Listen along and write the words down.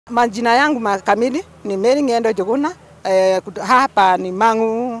Majina yangu kamili ni Mary Ngendo Joguna. Hapa ni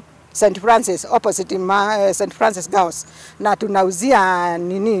Mangu St. Francis, opposite St. Francis Girls. Na tunauzia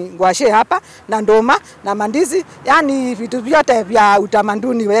ngwashe hapa na ndoma na mandizi, yani vitu vyote vya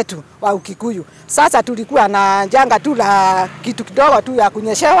utamaduni wetu wa Ukikuyu. Sasa tulikuwa na janga tu la kitu kidogo tu ya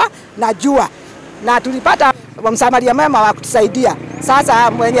kunyeshewa na jua. Na tulipata msamaria mwema wa kutusaidia.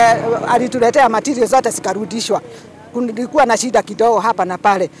 Sasa mwenye alituletea material zote zikarudishwa. Kulikuwa na shida kidogo hapa na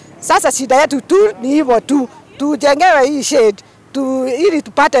pale. Sasa shida yetu tu ni hivyo tu, tujengewe hii shade ili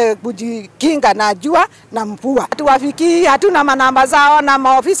tupate kujikinga na jua na mvua. Tuwafiki, hatuna manamba zao na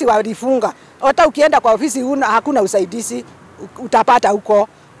maofisi walifunga. Hata ukienda kwa ofisi hakuna usaidizi utapata huko.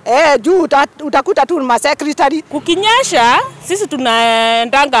 Juu utakuta tu ma secretary. Kukinyesha sisi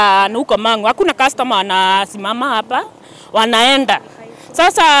tunaendanga huko Mangu. Hakuna customer anasimama hapa, wanaenda.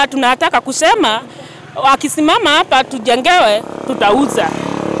 Sasa tunataka kusema wakisimama hapa tujengewe, tutauza.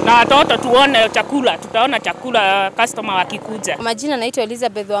 Na watoto tuone chakula, tutaona chakula customer wakikuja. Majina naitwa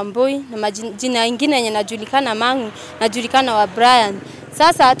Elizabeth Wambui na majina mengine yenye najulikana Mangu, najulikana wa Brian.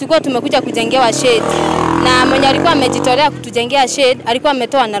 Sasa tulikuwa tumekuja kujengewa shade. Na mwenye alikuwa amejitolea kutujengea shade, alikuwa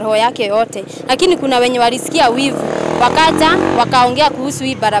ametoa na roho yake yote. Lakini kuna wenye walisikia wivu, wakaja wakaongea kuhusu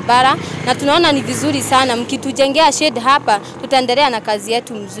hii barabara, na tunaona ni vizuri sana mkitujengea shade hapa, tutaendelea na kazi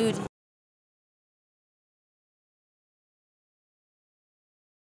yetu mzuri.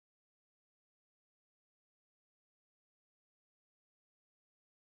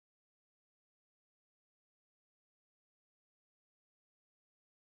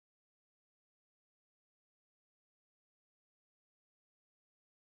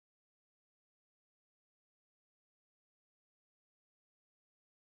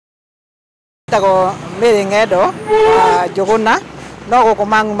 Tako Mary Ngendo Joguna no goko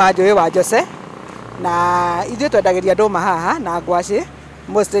Mangu majoe wa Jose na ithuĩ twendageria ndũma haha na ngwacĩ,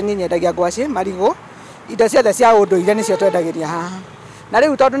 mostly ni nyendagia ngwacĩ, marigo, indo ciothe cia ũndũire nĩcio twendageria haha. Na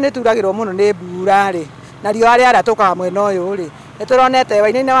rĩu tondũ nĩ turagĩrwo mũno nĩ mbura rĩ, na riũa rĩara tũkaga mwena ũyũ rĩ, nĩtũronete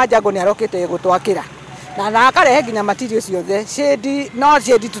Wainainĩ wa Njango nĩ arokĩte gũtwakĩra na akarehe nginya material ciothe. Shade no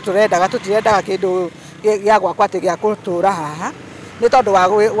shade tũrendaga, tũtirendaga kĩndũ gĩa gwakwa atĩ gĩa gũtũra haha, nĩ tondũ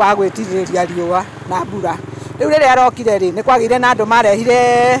wa gwĩtirĩria riũa na mbura. Rĩu rĩrĩa arokire rĩ, nĩ kwagĩire na andũ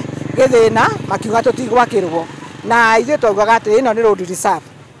marehire gĩthĩna makiuga tũtigwakĩrwo, na ithuĩ twaugaga atĩ ĩno nĩ road reserve,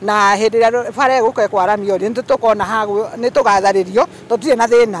 na hĩndĩ ĩrĩa bara ĩgũka kwaramio rĩ, nĩ tũgatharĩrio, tũtirĩ na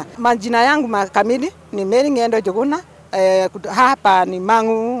thĩna. Majina yangu kamili ni Mary Ngendo Joguna. Hapa ni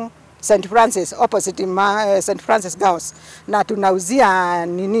Mangu St. Francis, opposite St. Francis Girls. Na tunauzia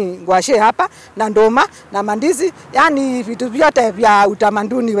ngwashe hapa na ndoma na mandizi, yani vitu vyote vya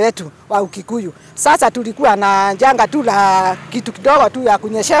utamaduni wetu wa Ukikuyu. Sasa tulikuwa na janga tu la kitu kidogo tu ya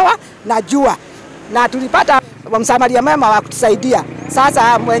kunyeshewa na jua. Na tulipata msamaria mwema wa kutusaidia.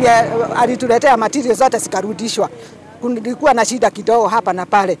 Sasa mwenye alituletea material zote zikarudishwa. Kulikuwa na shida kidogo hapa na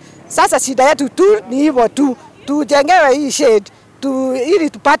pale. Sasa shida yetu tu ni hivyo tu, tujengewe hii shade ili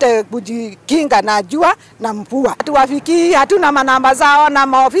tupate kujikinga na jua na mvua. Tuwafiki, hatuna manamba zao na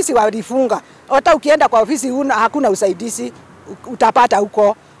maofisi walifunga. Hata ukienda kwa ofisi hakuna usaidizi utapata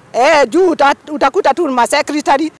huko. Juu utakuta tu ma secretary